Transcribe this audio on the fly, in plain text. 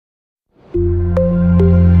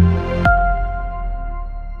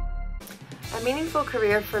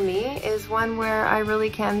career for me is one where I really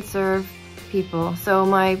can serve people. So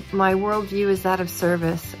my worldview is that of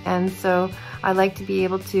service, and so I like to be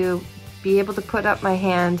able to put up my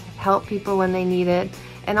hand, help people when they need it,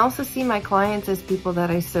 and also see my clients as people that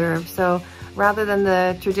I serve. So rather than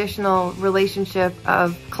the traditional relationship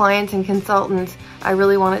of client and consultant, I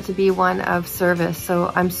really want it to be one of service.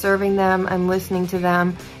 So I'm serving them, I'm listening to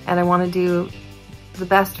them, and I want to do the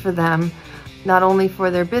best for them, not only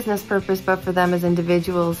for their business purpose, but for them as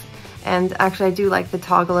individuals. And actually, I do like the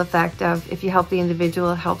toggle effect of if you help the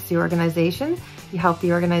individual, it helps the organization. You help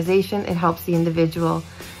the organization, it helps the individual.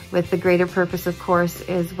 With the greater purpose, of course,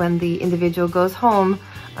 is when the individual goes home,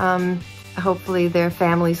 hopefully their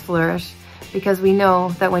families flourish. Because we know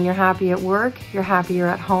that when you're happy at work, you're happier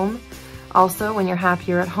at home. Also, when you're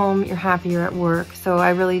happier at home, you're happier at work. So I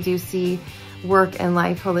really do see work and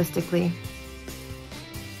life holistically.